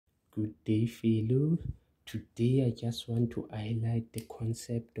Good day, fellow. Today I just want to highlight the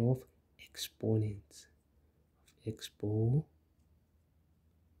concept of exponents. Exponents.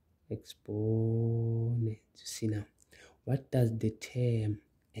 See now, what does the term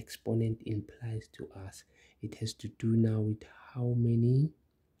exponent implies to us? It has to do now with how many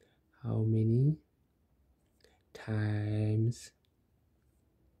times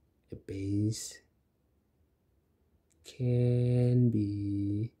a base can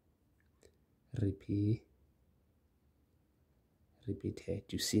be repeated.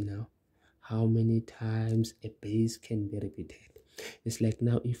 You see now how many times a base can be repeated. It's like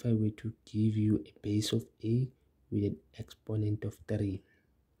now if I were to give you a base of a with an exponent of 3,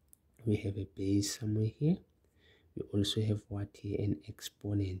 we have a base somewhere here. We also have what here? An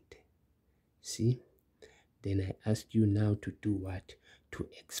exponent. See, then I ask you now to do what? To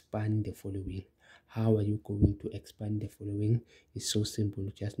expand the following. How are you going to expand the following? It's so simple.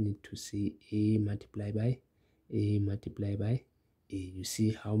 You just need to say a multiplied by a multiplied by a. You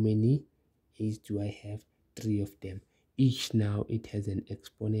see how many a's do I have? 3 of them. Each now it has an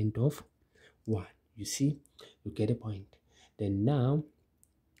exponent of 1. You see, you get a point. Then now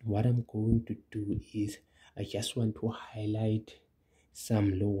what I'm going to do is I just want to highlight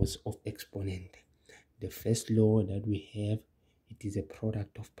some laws of exponent. The first law that we have, it is a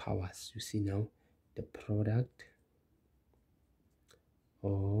product of powers. You see now, the product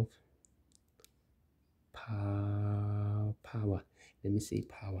of power. Let me say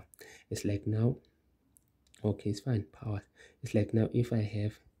power. It's like now, okay, it's fine, power. It's like now if I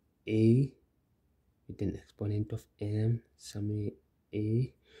have a with an exponent of m, somewhere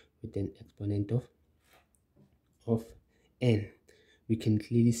a with an exponent of n, we can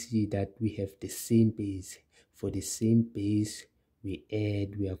clearly see that we have the same base. For the same base we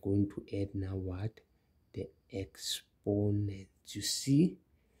are going to add now what? The exponent. You see,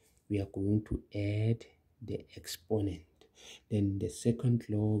 we are going to add the exponent. Then the second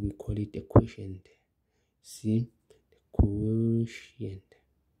law, we call it the quotient. See, the quotient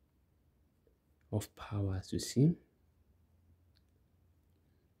of powers. You see,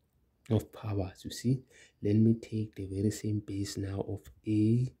 of powers. You see, let me take the very same base now of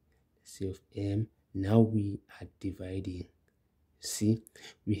a, let's say of m. Now we are dividing. See,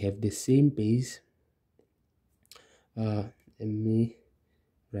 we have the same base. Let me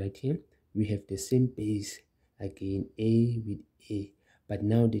write here. We have the same base again, a with a, but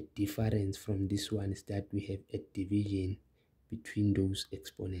now the difference from this one is that we have a division between those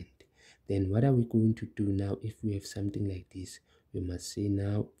exponents. Then what are we going to do now? If we have something like this, we must say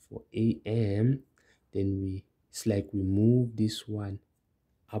now for am, then it's like we move this one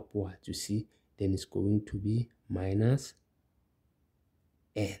upwards. You see, then it's going to be minus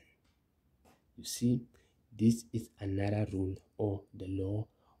n. You see, this is another rule or the law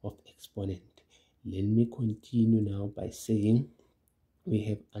of exponent. Let me continue now by saying we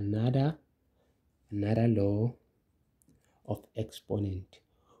have another law of exponent.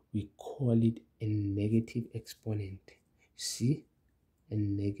 We call it a negative exponent. See, a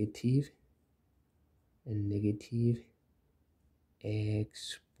negative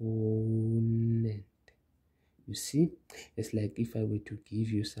exponent. You see, it's like if I were to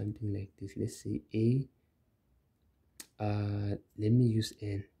give you something like this, let's say a, let me use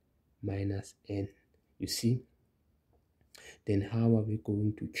n minus n. You see, then how are we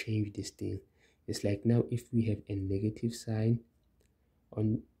going to change this thing? It's like now if we have a negative sign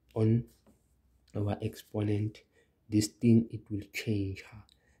on our exponent, this thing, it will change.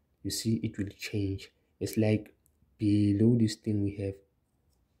 You see, it will change. It's like below this thing we have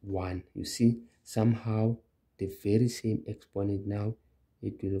 1. You see, somehow the very same exponent now,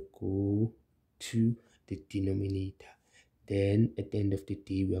 it will go to the denominator. Then at the end of the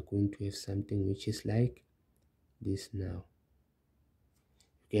day, we are going to have something which is like this now.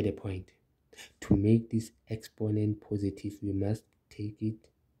 You get a point? To make this exponent positive, we must take it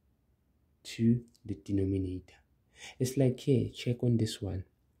to the denominator. It's like here, check on this one.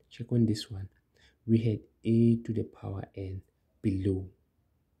 Check on this one. We had a to the power n below.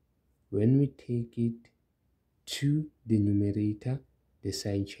 When we take it to the numerator, the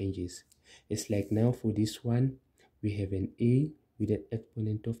sign changes. It's like now for this one, we have an a with an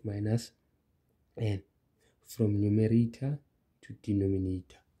exponent of minus n from numerator to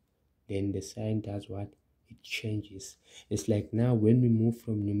denominator. Then the sign does what? It changes. It's like now when we move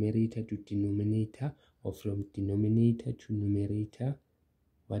from numerator to denominator or from denominator to numerator,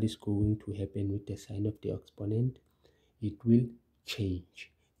 what is going to happen with the sign of the exponent? It will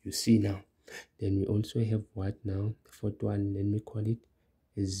change. You see now. Then we also have what now? The fourth one, let me call it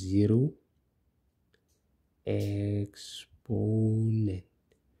a 0 exponent.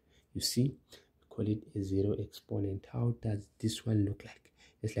 You see, we call it a 0 exponent. How does this one look like?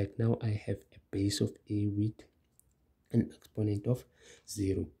 It's like now I have a base of a with an exponent of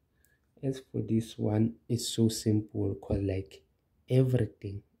 0. As for this one, it's so simple because like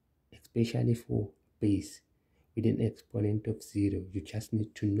everything, especially for base with an exponent of 0, you just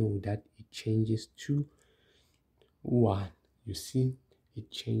need to know that it changes to 1. You see,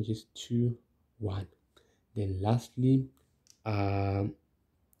 it changes to 1. Then lastly, let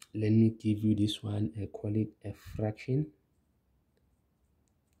me give you this one. I call it a fractional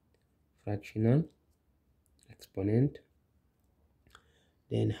exponent.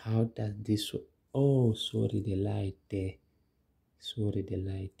 Then how does this, oh sorry, the light there, sorry, the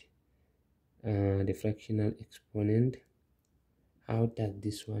light, the fractional exponent, how does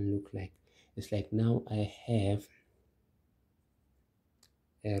this one look like? It's like now I have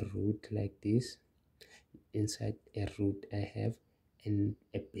a root like this. Inside a root I have a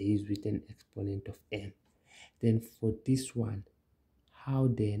base with an exponent of n. Then for this one, how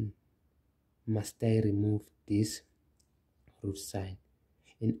then must I remove this root sign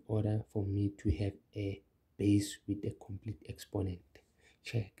in order for me to have a base with a complete exponent?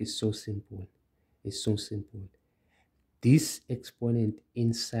 Check, it's so simple. It's so simple. This exponent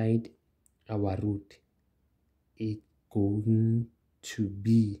inside our root is going to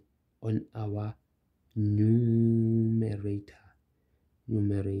be on our numerator,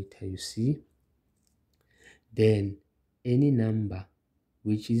 you see. Then any number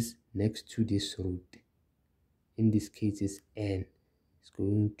which is next to this root, in this case is n, is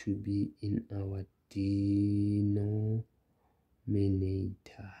going to be in our denominator.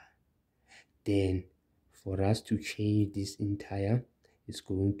 Then for us to change this entire, it's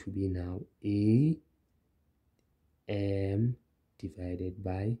going to be now a m divided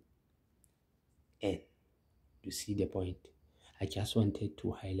by n. You see the point? I just wanted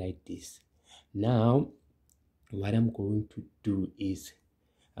to highlight this. Now what I'm going to do is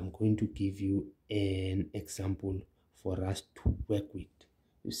I'm going to give you an example for us to work with.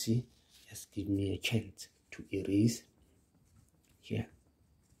 You see, just give me a chance to erase here.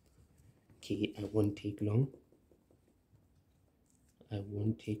 Okay, I won't take long.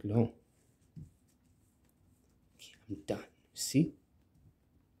 Okay, I'm done. You see,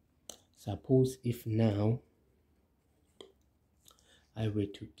 suppose if now I were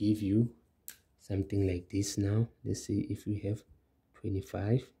to give you something like this. Now let's say if we have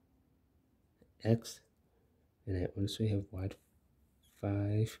 25x, and I also have what,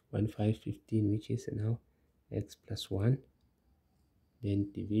 15, which is now x plus 1,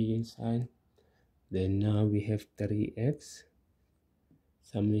 then division sign, then now we have 3x,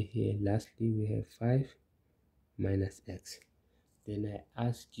 somewhere here lastly we have 5 minus x. Then I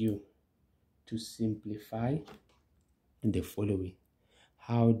ask you to simplify the following.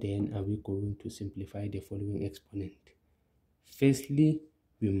 How then are we going to simplify the following exponent? Firstly,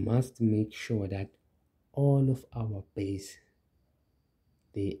 we must make sure that all of our base,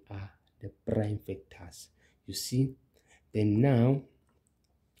 they are the prime factors. You see, then now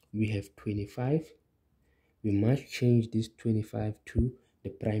we have 25. We must change this 25 to the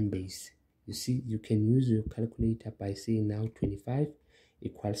prime base. You see, you can use your calculator by saying now 25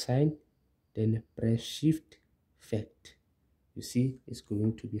 equal sign, then press shift fact. You see, it's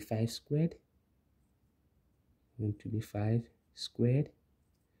going to be 5 squared,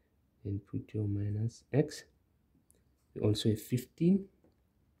 then put your minus x. We also have 15.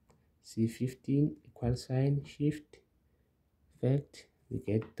 See, 15 equal sign, shift fact, we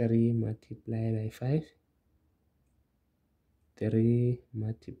get 3 multiplied by 5. 3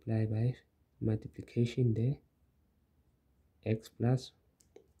 multiplied by multiplication there, x plus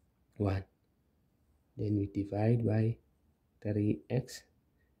 1. Then we divide by 3x,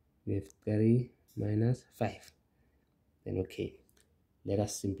 we have 3 minus 5. Then okay, let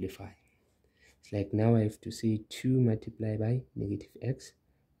us simplify. It's like now I have to say 2 multiplied by negative x.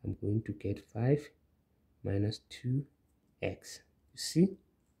 I'm going to get 5 minus 2x. You see?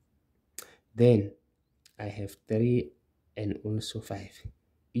 Then I have 3 and also 5.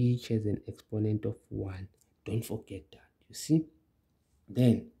 Each has an exponent of 1. Don't forget that. You see?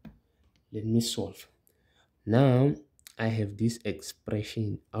 Then let me solve. Now I have this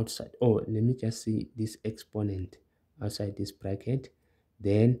expression outside. Oh, let me just say this exponent outside this bracket.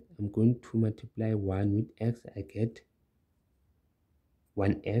 Then I'm going to multiply 1 with x. I get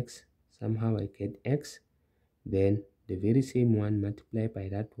 1x. Somehow I get x. Then the very same one multiplied by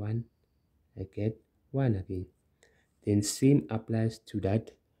that one, I get 1 again. Then same applies to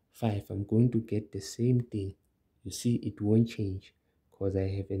that 5. I'm going to get the same thing. You see, it won't change because I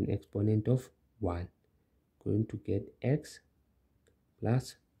have an exponent of 1. Going to get x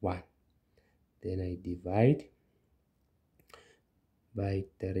plus 1. Then I divide by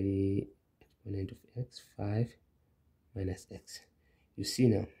 3 exponent of x, 5 minus x. You see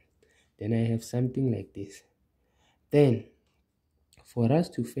now, then I have something like this. Then for us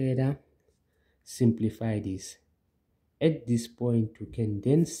to further simplify this, at this point you can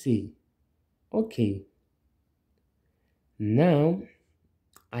then say, okay, now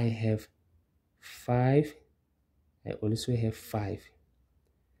I have 5, I also have 5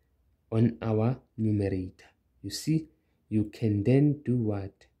 on our numerator. You see, you can then do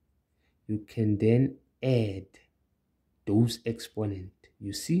what? You can then add those exponents.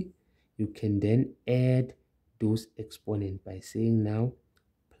 You see, you can then add those exponents by saying now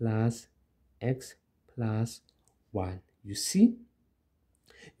plus x plus 1. You see,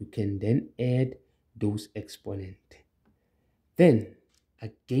 you can then add those exponents. Then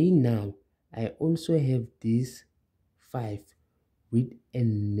again, now I also have this 5 with a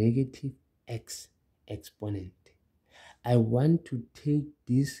negative x exponent. I want to take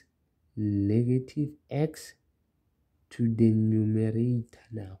this negative x to the numerator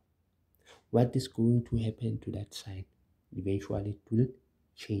now. What is going to happen to that sign? Eventually it will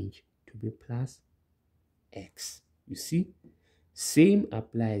change to be plus x. You see, same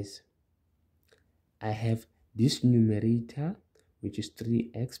applies. I have this numerator, which is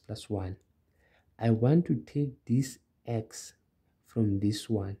 3x plus 1. I want to take this x from this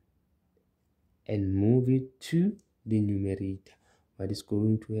one and move it to the numerator. What is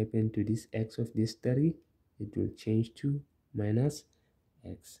going to happen to this x of this 3? It will change to minus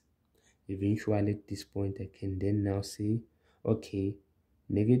x. Eventually at this point I can then now say, okay,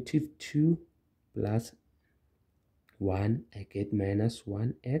 negative 2 plus 1, I get minus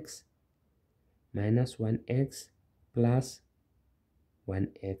 1x, minus 1x plus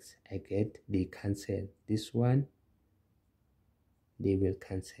 1x, I get, they cancel. This one, they will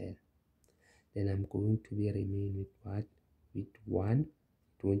cancel. Then I'm going to be remain with what? With 1,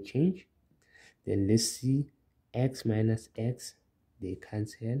 don't change. Then let's see, x minus x, they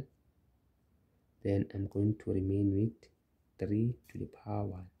cancel. Then I'm going to remain with 3 to the power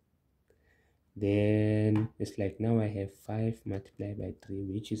 1. Then it's like now I have 5 multiplied by 3,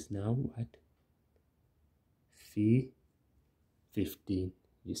 which is now what? 15.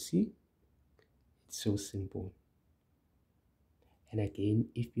 You see, it's so simple. And again,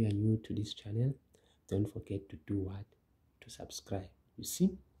 if you are new to this channel, don't forget to do what? To subscribe. You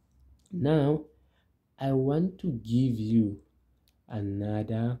see, now I want to give you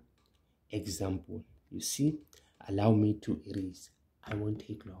another example. You see, allow me to erase. I won't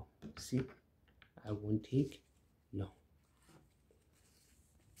take long. See, I won't take long.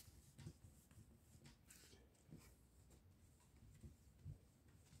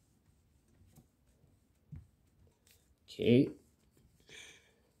 Okay,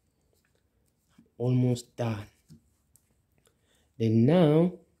 almost done. Then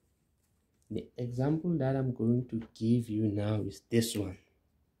now, the example that I'm going to give you now is this one.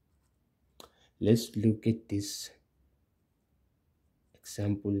 Let's look at this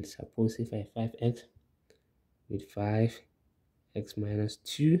example. Suppose if I have 5x with 5x minus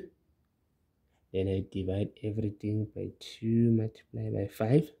 2, then I divide everything by 2 multiplied by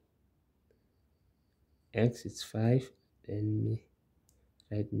 5. X is 5, then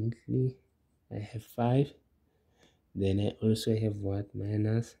write neatly, I have 5. Then I also have what?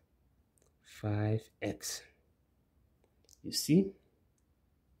 Minus 5x. You see?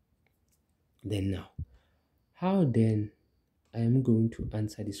 Then now, how then I am going to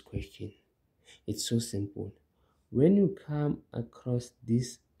answer this question? It's so simple. When you come across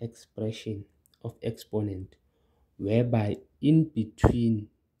this expression of exponent, whereby in between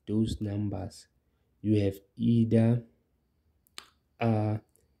those numbers you have either a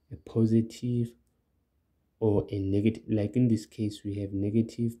positive or a negative, like in this case we have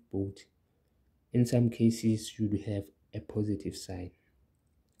negative both. In some cases you have a positive sign.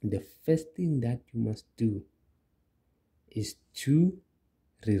 The first thing that you must do is to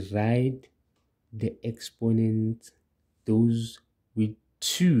rewrite the exponents, those with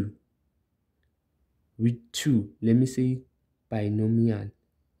two, let me say binomial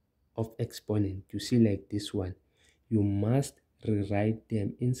of exponent. You see, like this one, you must rewrite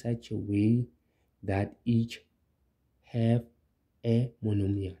them in such a way that each have a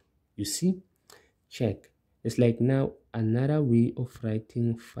monomial. You see, check. It's like now another way of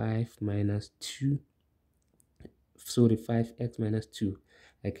writing 5 minus 2, sorry, 5x minus 2.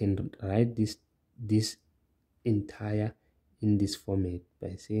 I can write this entire in this format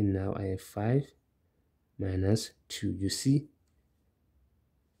by saying now I have 5 minus 2. You see,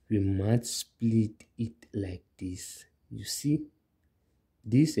 we must split it like this. You see,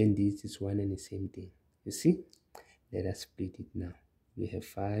 This and this is one and the same thing. You see? Let us split it now. We have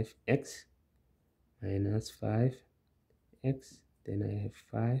 5x minus 5x. Then I have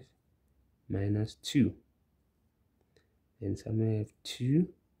 5 minus 2. Then somewhere I have 2,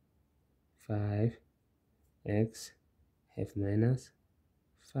 5x have minus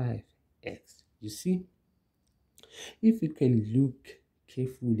 5x. You see? If you can look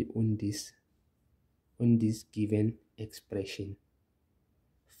carefully on this given expression,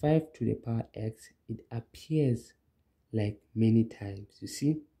 5 to the power x, it appears like many times. You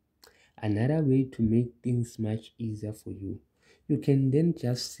see? Another way to make things much easier for you, you can then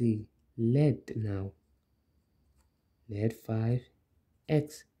just say let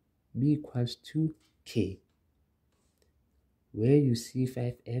 5x be equals to k. Where you see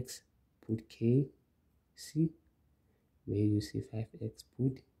 5x, put k. See? Where you see 5x,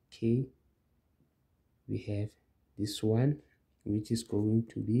 put k. We have this one, which is going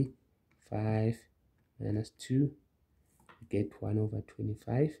to be 5 minus 2. You get 1 over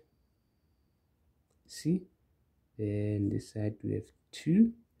 25. See? Then this side we have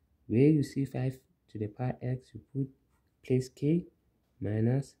 2. Where you see 5 to the power x, you put place k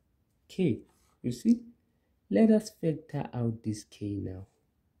minus k. You see? Let us factor out this k now.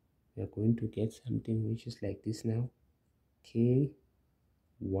 We are going to get something which is like this now. K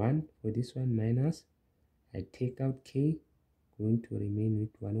 1 for this one minus, I take out k, going to remain with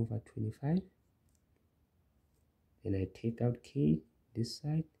 1 over 25. Then I take out k this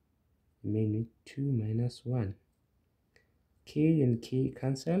side, remain with 2 minus 1. K and k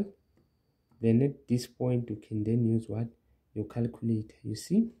cancel. Then at this point you can then use what? Your calculator. You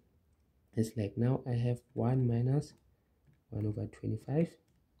see? It's like now I have 1 minus 1 over 25.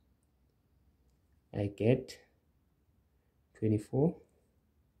 I get 24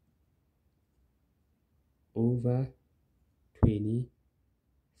 over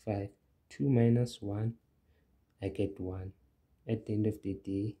 25. 2 minus 1, I get 1. At the end of the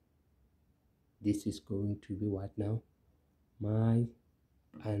day, this is going to be what now? My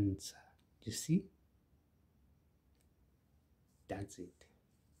answer. You see? That's it.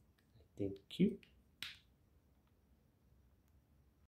 Thank you.